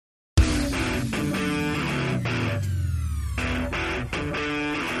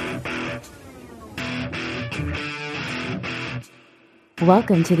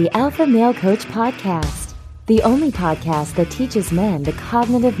Welcome to the Alpha Male Coach Podcast, the only podcast that teaches men the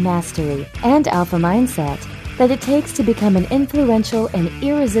cognitive mastery and alpha mindset that it takes to become an influential and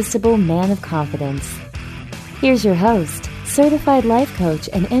irresistible man of confidence. Here's your host, certified life coach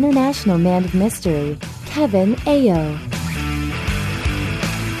and international man of mystery, Kevin Ayo.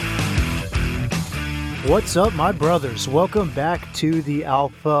 What's up, my brothers? Welcome back to the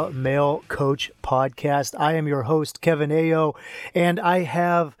Alpha Male Coach Podcast. I am your host, Kevin Ayo, and I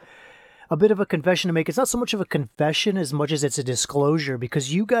have a bit of a confession to make. It's not so much of a confession as much as it's a disclosure,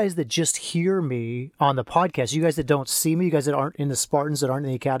 because you guys that just hear me on the podcast, you guys that don't see me, you guys that aren't in the Spartans, that aren't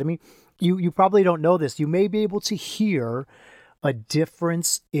in the Academy, you probably don't know this. You may be able to hear a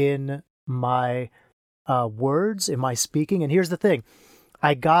difference in my words, in my speaking. And here's the thing.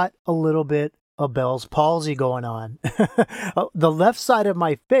 I got a little bit of Bell's palsy going on. The left side of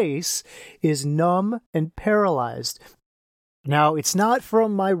my face is numb and paralyzed. Now, it's not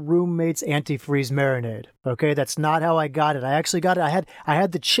from my roommate's antifreeze marinade. Okay, that's not how I got it. I actually got it. I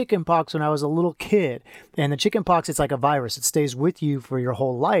had the chicken pox when I was a little kid, and the chicken pox, it's like a virus. It stays with you for your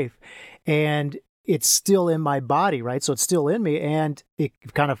whole life, and it's still in my body, right? So it's still in me, and it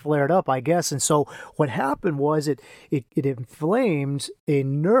kind of flared up, I guess. And so what happened was it inflamed a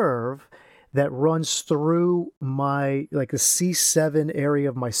nerve that runs through my, like the C7 area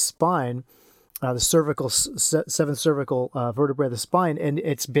of my spine, the seventh cervical vertebrae of the spine, and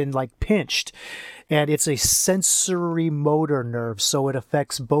it's been like pinched. And it's a sensory motor nerve, so it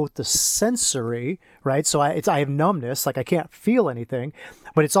affects both the sensory, right? So I have numbness, like I can't feel anything,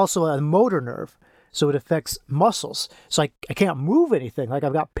 but it's also a motor nerve. So it affects muscles. So I can't move anything. Like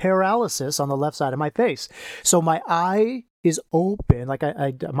I've got paralysis on the left side of my face. So my eye is open. Like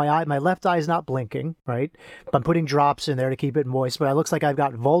my left eye is not blinking, right? I'm putting drops in there to keep it moist, but it looks like I've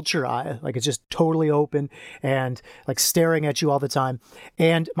got vulture eye. Like it's just totally open and like staring at you all the time.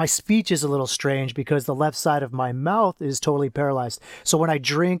 And my speech is a little strange because the left side of my mouth is totally paralyzed. So when I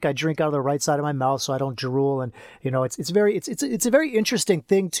drink out of the right side of my mouth so I don't drool. And it's a very interesting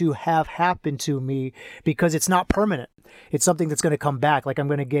thing to have happen to me because it's not permanent. It's something that's going to come back. Like I'm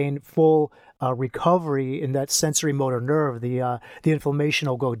going to gain full recovery in that sensory motor nerve. The inflammation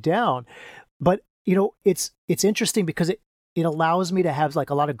will go down. But it's interesting because it allows me to have like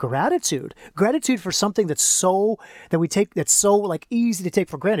a lot of gratitude for something that's so like easy to take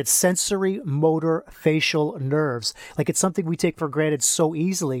for granted. Sensory motor facial nerves. Like it's something we take for granted so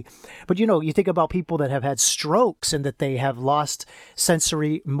easily. But you think about people that have had strokes and that they have lost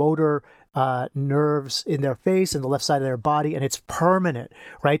sensory motor nerves in their face and the left side of their body, and it's permanent,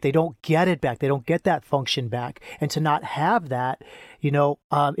 right? They don't get it back. They don't get that function back. And to not have that,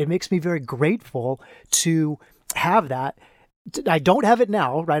 it makes me very grateful to have that. I don't have it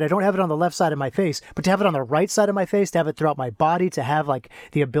now, right? I don't have it on the left side of my face, but to have it on the right side of my face, to have it throughout my body, to have like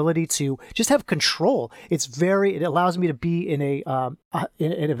the ability to just have control. It allows me to be in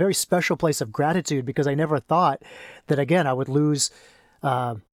a very special place of gratitude, because I never thought that, again, I would lose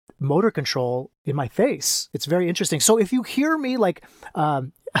motor control in my face. It's very interesting. So if you hear me like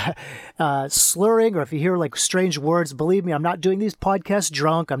slurring, or if you hear like strange words, believe me, I'm not doing these podcasts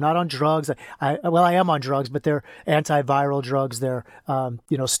drunk. I'm not on drugs. I am on drugs, but they're antiviral drugs. They're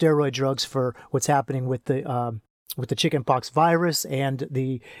steroid drugs for what's happening with the chickenpox virus and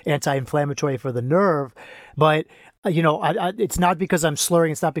the anti-inflammatory for the nerve. But it's not because I'm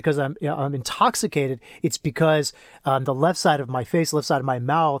slurring. It's not because I'm intoxicated. It's because the left side of my face, left side of my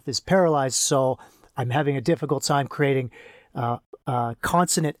mouth is paralyzed. So I'm having a difficult time creating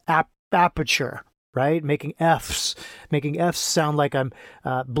consonant aperture, right? Making Fs sound like I'm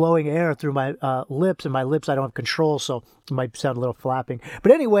blowing air through my lips, and my lips I don't have control, so it might sound a little flapping.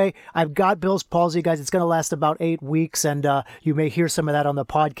 But anyway, I've got Bell's palsy, guys. It's going to last about 8 weeks, and you may hear some of that on the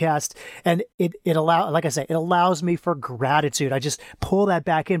podcast. And it allows me for gratitude. I just pull that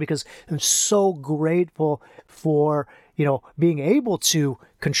back in because I'm so grateful for being able to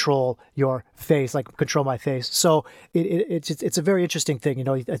control your face, like control my face. So it's a very interesting thing.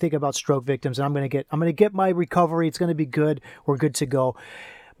 I think about stroke victims, and I'm going to get my recovery. It's going to be good. We're good to go.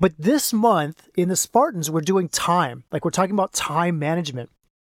 But this month in the Spartans, we're doing time. Like we're talking about time management.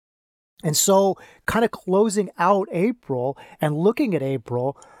 And so kind of closing out April and looking at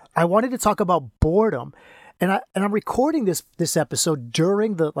April, I wanted to talk about boredom. And I'm recording this episode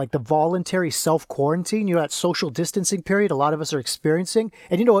during the voluntary self-quarantine, that social distancing period a lot of us are experiencing.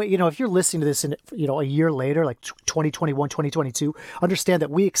 And if you're listening to this in a year later, like 2021, 2022, understand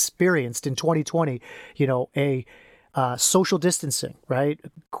that we experienced in 2020, a social distancing, right?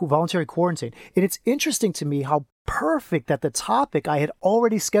 Voluntary quarantine. And it's interesting to me how perfect that the topic I had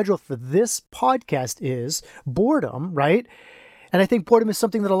already scheduled for this podcast is boredom, right? And I think boredom is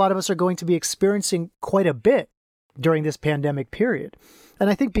something that a lot of us are going to be experiencing quite a bit during this pandemic period. And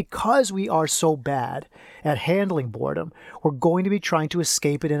I think because we are so bad at handling boredom, we're going to be trying to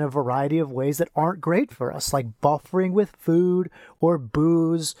escape it in a variety of ways that aren't great for us, like buffering with food or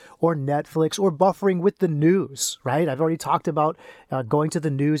booze or Netflix or buffering with the news, right? I've already talked about going to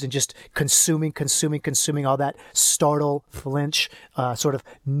the news and just consuming all that startle, flinch sort of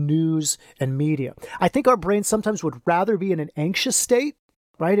news and media. I think our brains sometimes would rather be in an anxious state,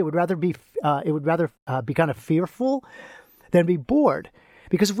 right? It would rather be kind of fearful than be bored.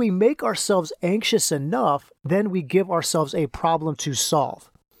 Because if we make ourselves anxious enough, then we give ourselves a problem to solve.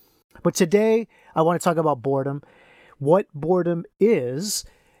 But today, I want to talk about boredom, what boredom is,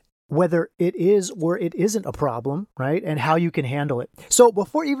 whether it is or it isn't a problem, right? And how you can handle it. So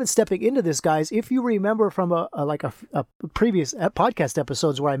before even stepping into this, guys, if you remember from a previous podcast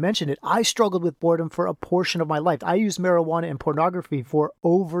episodes where I mentioned it, I struggled with boredom for a portion of my life. I used marijuana and pornography for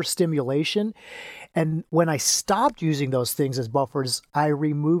overstimulation. And when I stopped using those things as buffers, I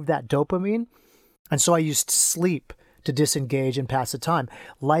removed that dopamine. And so I used sleep to disengage and pass the time.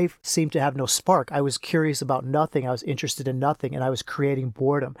 Life seemed to have no spark. I was curious about nothing. I was interested in nothing, and I was creating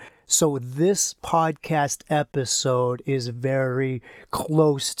boredom. So this podcast episode is very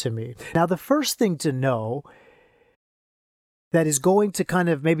close to me. Now, the first thing to know that is going to kind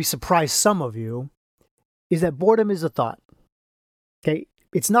of maybe surprise some of you is that boredom is a thought. Okay?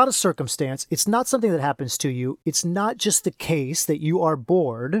 It's not a circumstance. It's not something that happens to you. It's not just the case that you are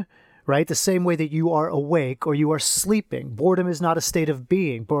bored, right? The same way that you are awake or you are sleeping. Boredom is not a state of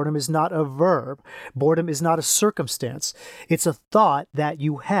being. Boredom is not a verb. Boredom is not a circumstance. It's a thought that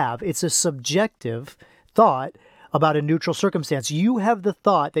you have. It's a subjective thought about a neutral circumstance. You have the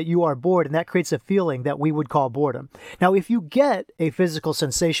thought that you are bored, and that creates a feeling that we would call boredom. Now, if you get a physical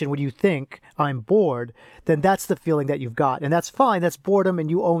sensation when you think, I'm bored, then that's the feeling that you've got. And that's fine. That's boredom, and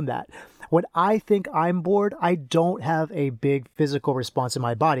you own that. When I think I'm bored, I don't have a big physical response in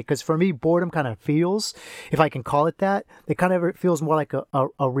my body. Because for me, boredom kind of feels, if I can call it that, it kind of feels more like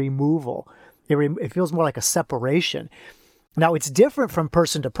a removal. It feels more like a separation. Now, it's different from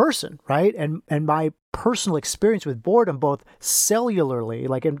person to person, right? And my personal experience with boredom, both cellularly,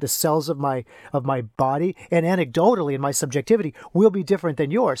 like in the cells of my body, and anecdotally in my subjectivity, will be different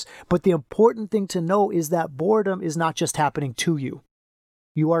than yours. But the important thing to know is that boredom is not just happening to you.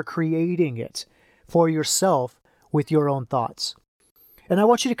 You are creating it for yourself with your own thoughts. And I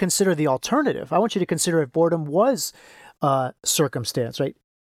want you to consider the alternative. I want you to consider if boredom was a circumstance, right?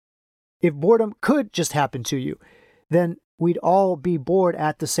 If boredom could just happen to you, then we'd all be bored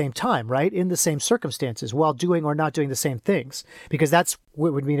at the same time, right? In the same circumstances, while doing or not doing the same things, because that's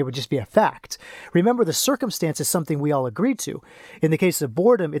what would mean it would just be a fact. Remember, the circumstance is something we all agreed to. In the case of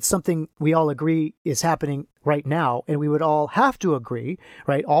boredom, it's something we all agree is happening right now, and we would all have to agree,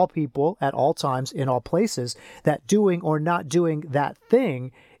 right? All people at all times in all places, that doing or not doing that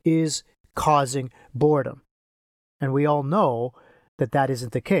thing is causing boredom. And we all know that that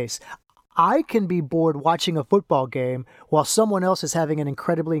isn't the case. I can be bored watching a football game while someone else is having an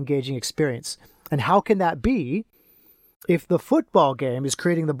incredibly engaging experience. And how can that be if the football game is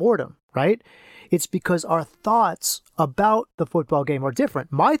creating the boredom, right? It's because our thoughts about the football game are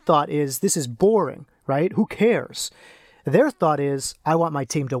different. My thought is, this is boring, right? Who cares? Their thought is, I want my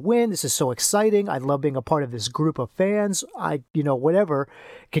team to win. This is so exciting. I love being a part of this group of fans. Whatever.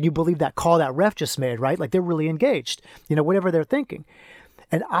 Can you believe that call that ref just made, right? Like, they're really engaged, whatever they're thinking.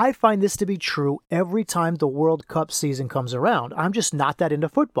 And I find this to be true every time the World Cup season comes around. I'm just not that into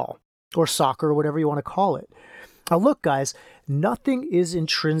football or soccer or whatever you want to call it. Now look, guys, nothing is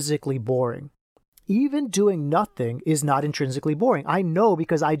intrinsically boring. Even doing nothing is not intrinsically boring. I know,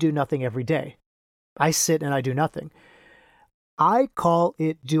 because I do nothing every day. I sit and I do nothing. I call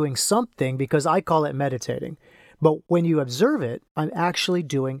it doing something because I call it meditating. But when you observe it, I'm actually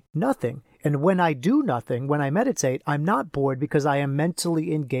doing nothing. And when I do nothing, when I meditate, I'm not bored because I am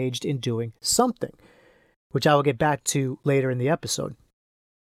mentally engaged in doing something, which I will get back to later in the episode.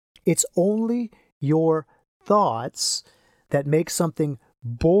 It's only your thoughts that make something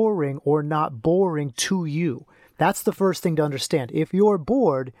boring or not boring to you. That's the first thing to understand. If you're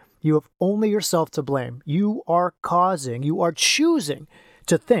bored, you have only yourself to blame. You are choosing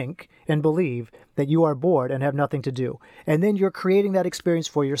to think and believe that you are bored and have nothing to do. And then you're creating that experience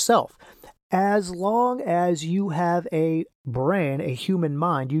for yourself. As long as you have a brain, a human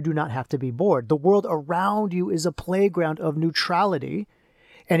mind, you do not have to be bored. The world around you is a playground of neutrality,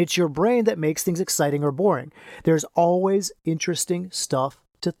 and it's your brain that makes things exciting or boring. There's always interesting stuff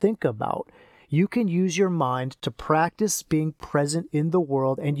to think about. You can use your mind to practice being present in the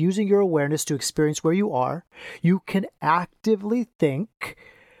world and using your awareness to experience where you are. You can actively think,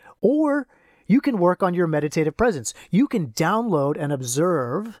 or you can work on your meditative presence. You can download and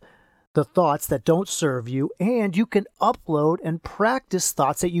observe the thoughts that don't serve you, and you can upload and practice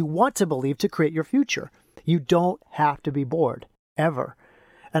thoughts that you want to believe to create your future. You don't have to be bored, ever.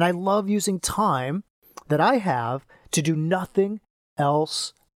 And I love using time that I have to do nothing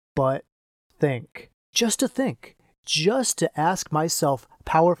else but think. Just to ask myself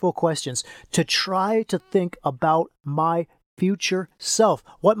powerful questions, to try to think about my future self,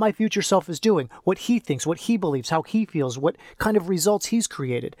 what my future self is doing, what he thinks, what he believes, how he feels, what kind of results he's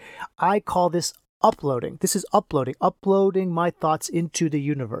created. I call this uploading. This is uploading my thoughts into the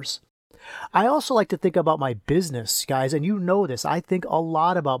universe. I also like to think about my business, guys, and you know this. I think a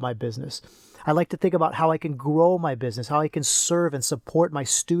lot about my business. I like to think about how I can grow my business, how I can serve and support my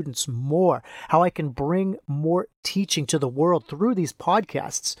students more, how I can bring more teaching to the world through these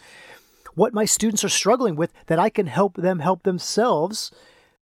podcasts, what my students are struggling with, that I can help them help themselves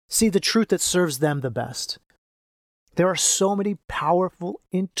see the truth that serves them the best. There are so many powerful,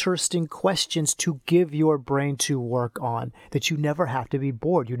 interesting questions to give your brain to work on that you never have to be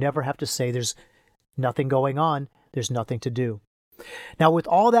bored. You never have to say there's nothing going on, there's nothing to do. Now, with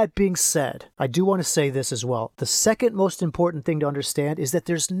all that being said, I do want to say this as well. The second most important thing to understand is that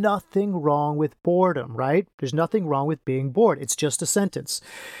there's nothing wrong with boredom, right? There's nothing wrong with being bored. It's just a sentence.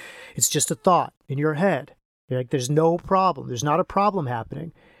 It's just a thought in your head. Like, there's no problem. There's not a problem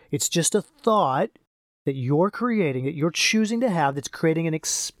happening. It's just a thought that you're creating, that you're choosing to have, that's creating an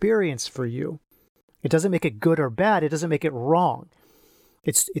experience for you. It doesn't make it good or bad. It doesn't make it wrong.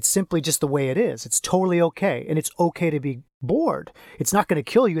 It's simply just the way it is. It's totally okay. And it's okay to be bored. It's not going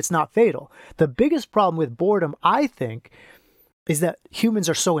to kill you. It's not fatal. The biggest problem with boredom, I think, is that humans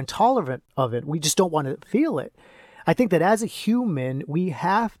are so intolerant of it. We just don't want to feel it. I think that as a human, we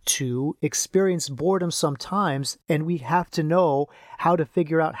have to experience boredom sometimes, and we have to know how to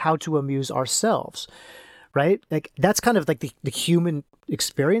figure out how to amuse ourselves, right? Like, that's kind of like the human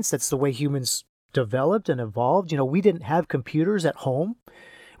experience. That's the way humans developed and evolved. You know, we didn't have computers at home.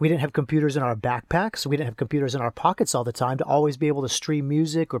 We didn't have computers in our backpacks. We didn't have computers in our pockets all the time to always be able to stream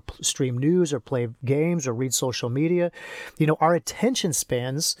music or stream news or play games or read social media. You know, our attention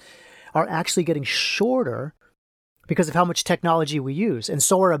spans are actually getting shorter because of how much technology we use. And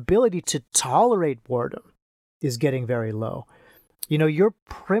so our ability to tolerate boredom is getting very low. You know, your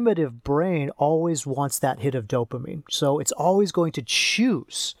primitive brain always wants that hit of dopamine. So it's always going to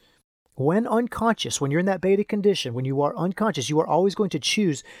choose. When unconscious, when you're in that beta condition, when you are unconscious, you are always going to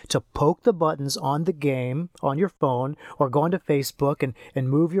choose to poke the buttons on the game, on your phone, or go onto Facebook and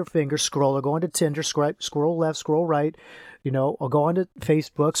move your finger, scroll, or go onto Tinder, scroll left, scroll right, you know, or go onto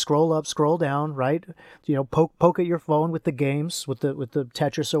Facebook, scroll up, scroll down, right? You know, poke at your phone with the games, with the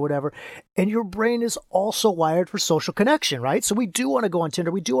Tetris or whatever. And your brain is also wired for social connection, right? So we do want to go on Tinder,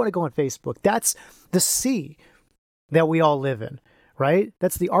 we do want to go on Facebook. That's the sea that we all live in. Right?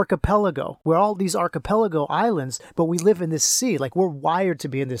 That's the archipelago. We're all these archipelago islands, but we live in this sea. Like, we're wired to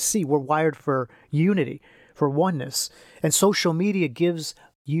be in this sea. We're wired for unity, for oneness. And social media gives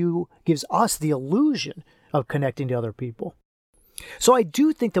us the illusion of connecting to other people. So I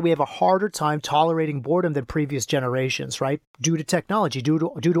do think that we have a harder time tolerating boredom than previous generations, right? Due to technology, due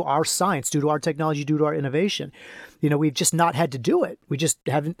to our science, due to our technology, due to our innovation. You know, we've just not had to do it. We just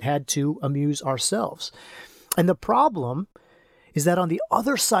haven't had to amuse ourselves. And the problem is that on the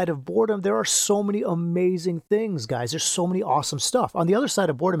other side of boredom, there are so many amazing things, guys. There's so many awesome stuff. On the other side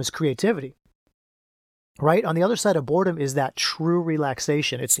of boredom is creativity, right? On the other side of boredom is that true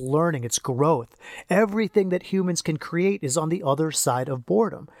relaxation. It's learning, it's growth. Everything that humans can create is on the other side of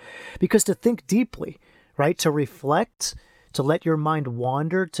boredom. Because to think deeply, right? To reflect, to let your mind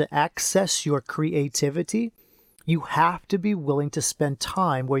wander, to access your creativity, you have to be willing to spend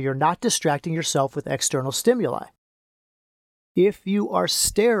time where you're not distracting yourself with external stimuli. If you are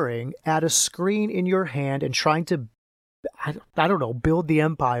staring at a screen in your hand and trying to, I don't know, build the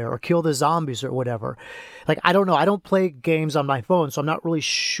empire or kill the zombies or whatever, like, I don't know, I don't play games on my phone, so I'm not really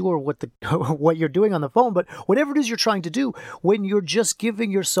sure what you're doing on the phone, but whatever it is you're trying to do, when you're just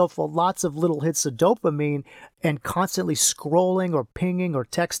giving yourself lots of little hits of dopamine and constantly scrolling or pinging or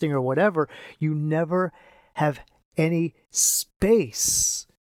texting or whatever, you never have any space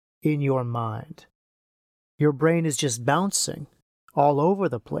in your mind. Your brain is just bouncing all over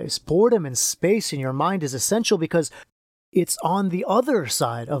the place. Boredom and space in your mind is essential because it's on the other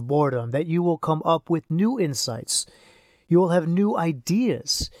side of boredom that you will come up with new insights. You will have new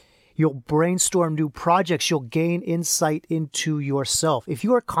ideas. You'll brainstorm new projects. You'll gain insight into yourself. If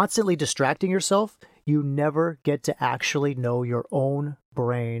you are constantly distracting yourself, you never get to actually know your own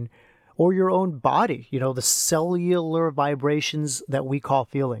brain or your own body, the cellular vibrations that we call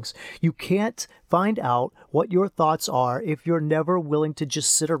feelings. You can't find out what your thoughts are if you're never willing to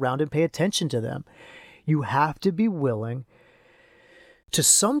just sit around and pay attention to them. You have to be willing to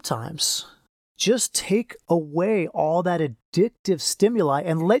sometimes just take away all that addictive stimuli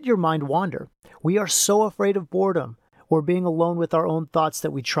and let your mind wander. We are so afraid of boredom or being alone with our own thoughts that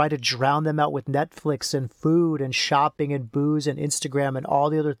we try to drown them out with Netflix and food and shopping and booze and Instagram and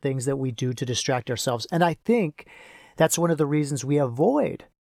all the other things that we do to distract ourselves. And I think that's one of the reasons we avoid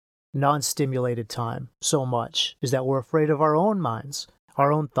non-stimulated time so much, is that we're afraid of our own minds,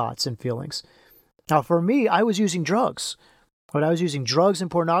 our own thoughts and feelings. Now, for me, I was using drugs. But I was using drugs and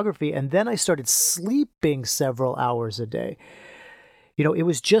pornography, and then I started sleeping several hours a day. It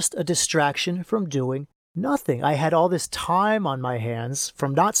was just a distraction from doing nothing. I had all this time on my hands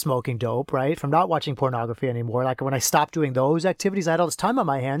from not smoking dope, right? From not watching pornography anymore. Like when I stopped doing those activities, I had all this time on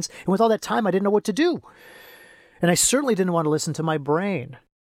my hands. And with all that time, I didn't know what to do. And I certainly didn't want to listen to my brain.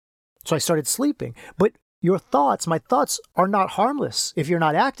 So I started sleeping. But your thoughts, my thoughts, are not harmless if you're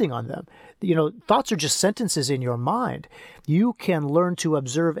not acting on them. Thoughts are just sentences in your mind. You can learn to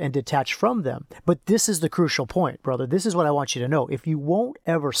observe and detach from them. But this is the crucial point, brother. This is what I want you to know. If you won't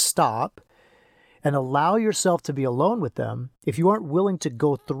ever stop and allow yourself to be alone with them, if you aren't willing to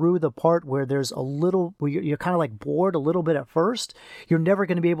go through the part where there's where you're kind of like bored a little bit at first, you're never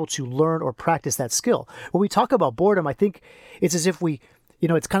going to be able to learn or practice that skill. When we talk about boredom, I think it's as if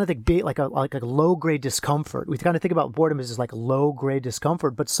it's kind of like a low-grade discomfort. We kind of think about boredom as like low-grade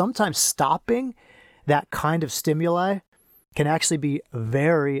discomfort, but sometimes stopping that kind of stimuli can actually be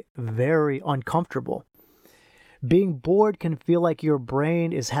very, very uncomfortable. Being bored can feel like your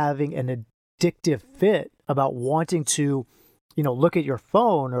brain is having an addictive fit about wanting to, look at your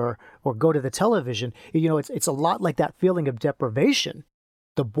phone or go to the television. It's a lot like that feeling of deprivation.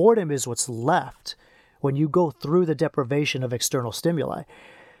 The boredom is what's left when you go through the deprivation of external stimuli.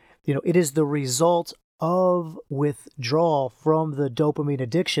 It is the result of withdrawal from the dopamine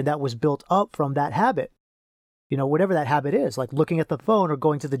addiction that was built up from that habit. Whatever that habit is, like looking at the phone or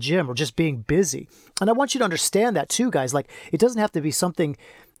going to the gym or just being busy. And I want you to understand that too, guys. Like, it doesn't have to be something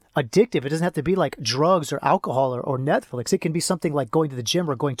addictive. It doesn't have to be like drugs or alcohol or Netflix. It can be something like going to the gym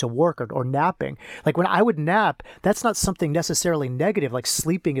or going to work or napping. Like when I would nap, that's not something necessarily negative. Like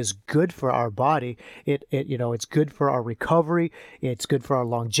sleeping is good for our body. It's good for our recovery. It's good for our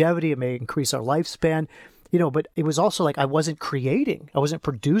longevity. It may increase our lifespan, but it was also like I wasn't creating. I wasn't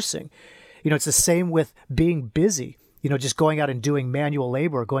producing. It's the same with being busy. Just going out and doing manual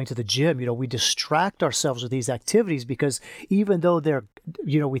labor or going to the gym, we distract ourselves with these activities because even though they're,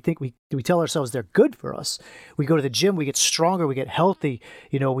 we think we tell ourselves they're good for us. We go to the gym, we get stronger, we get healthy,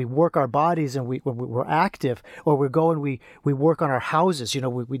 we work our bodies and we're active, or we go and we work on our houses,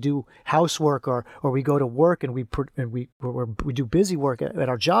 we do housework or we go to work and we do busy work at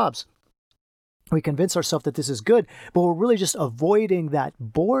our jobs. We convince ourselves that this is good, but we're really just avoiding that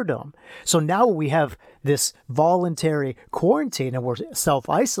boredom. So now we have this voluntary quarantine and we're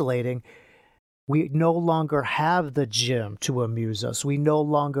self-isolating. We no longer have the gym to amuse us. We no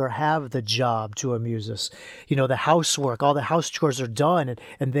longer have the job to amuse us. The housework, all the house chores are done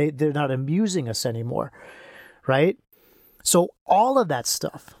and they're not amusing us anymore, right? So all of that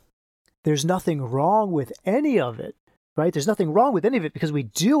stuff, there's nothing wrong with any of it. Right? There's nothing wrong with any of it because we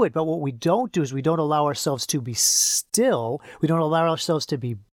do it, but what we don't do is we don't allow ourselves to be still. We don't allow ourselves to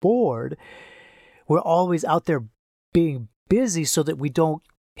be bored. We're always out there being busy so that we don't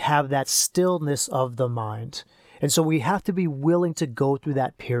have that stillness of the mind. And so we have to be willing to go through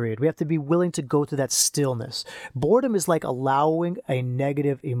that period. We have to be willing to go through that stillness. Boredom is like allowing a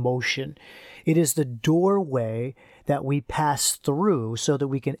negative emotion. It is the doorway that we pass through so that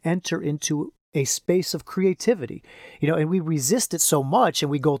we can enter into a space of creativity, and we resist it so much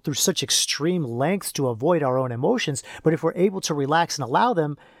and we go through such extreme lengths to avoid our own emotions. But if we're able to relax and allow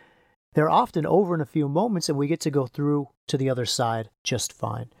them, they're often over in a few moments and we get to go through to the other side just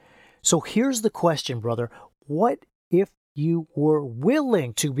fine. So here's the question, brother. What if you were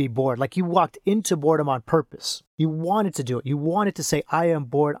willing to be bored? Like you walked into boredom on purpose. You wanted to do it. You wanted to say, I am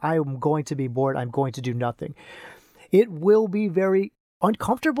bored. I am going to be bored. I'm going to do nothing. It will be very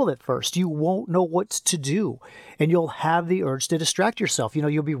uncomfortable at first. You won't know what to do and you'll have the urge to distract yourself.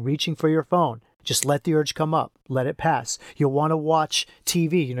 You'll be reaching for your phone. Just let the urge come up. Let it pass. You'll want to watch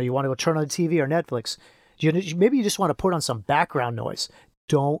TV. You want to go turn on the TV or Netflix. Maybe you just want to put on some background noise.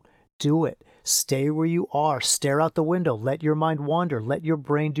 Don't do it. Stay where you are. Stare out the window. Let your mind wander. Let your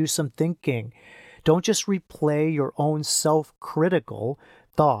brain do some thinking. Don't just replay your own self-critical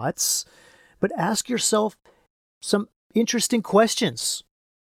thoughts, but ask yourself some interesting questions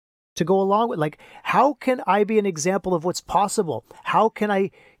to go along with, like, how can I be an example of what's possible? How can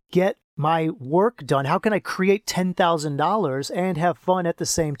I get my work done? How can I create $10,000 and have fun at the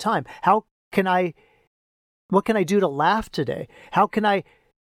same time? What can I do to laugh today? How can I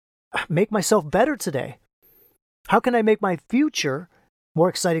make myself better today? How can I make my future more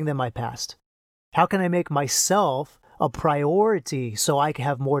exciting than my past? How can I make myself a priority so I can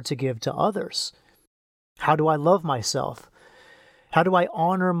have more to give to others? How do I love myself? How do I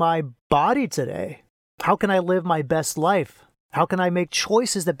honor my body today? How can I live my best life? How can I make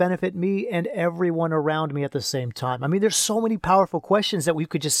choices that benefit me and everyone around me at the same time? I mean, there's so many powerful questions that we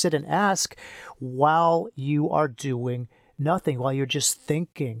could just sit and ask while you are doing nothing, while you're just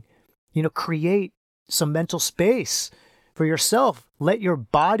thinking. Create some mental space for yourself. Let your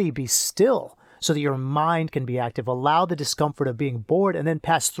body be still so that your mind can be active. Allow the discomfort of being bored and then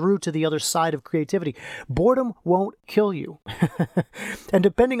pass through to the other side of creativity. Boredom won't kill you. And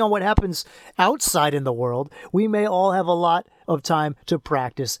depending on what happens outside in the world, we may all have a lot of time to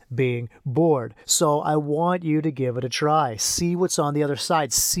practice being bored. So I want you to give it a try. See what's on the other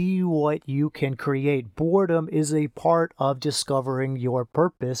side. See what you can create. Boredom is a part of discovering your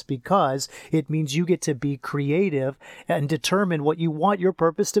purpose because it means you get to be creative and determine what you want your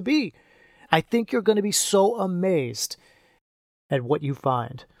purpose to be. I think you're going to be so amazed at what you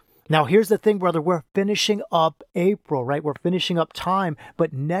find. Now, here's the thing, brother. We're finishing up April, right? We're finishing up time,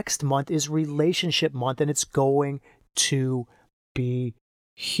 but next month is relationship month, and it's going to be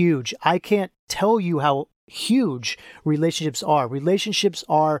huge. I can't tell you how huge relationships are. Relationships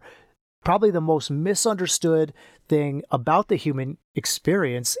are probably the most misunderstood thing about the human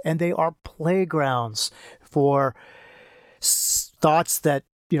experience, and they are playgrounds for thoughts that,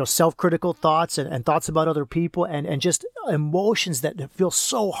 self-critical thoughts and thoughts about other people and just emotions that feel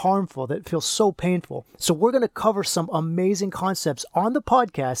so harmful, that feel so painful. So we're going to cover some amazing concepts on the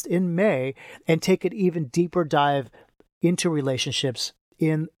podcast in May and take an even deeper dive into relationships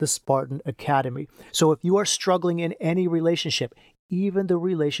in the Spartan Academy. So if you are struggling in any relationship, even the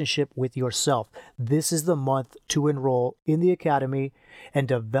relationship with yourself, this is the month to enroll in the Academy and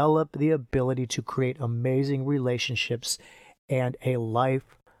develop the ability to create amazing relationships and a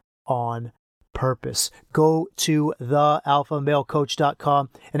life on purpose. Go to thealphamalecoach.com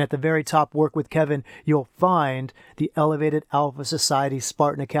and at the very top, Work with Kevin, you'll find the Elevated Alpha Society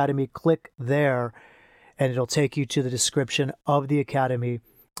Spartan Academy. Click there and it'll take you to the description of the Academy.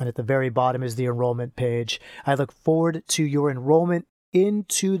 And at the very bottom is the enrollment page. I look forward to your enrollment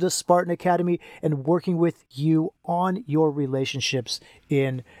into the Spartan Academy and working with you on your relationships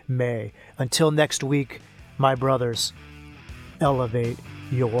in May. Until next week, my brothers, elevate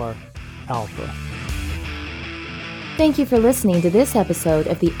your alpha. Thank you for listening to this episode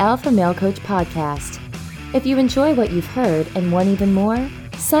of the Alpha Male Coach Podcast. If you enjoy what you've heard and want even more,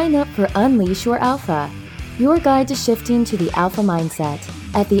 sign up for Unleash Your Alpha, your guide to shifting to the alpha mindset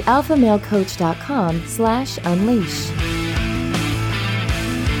at thealphamalecoach.com/unleash.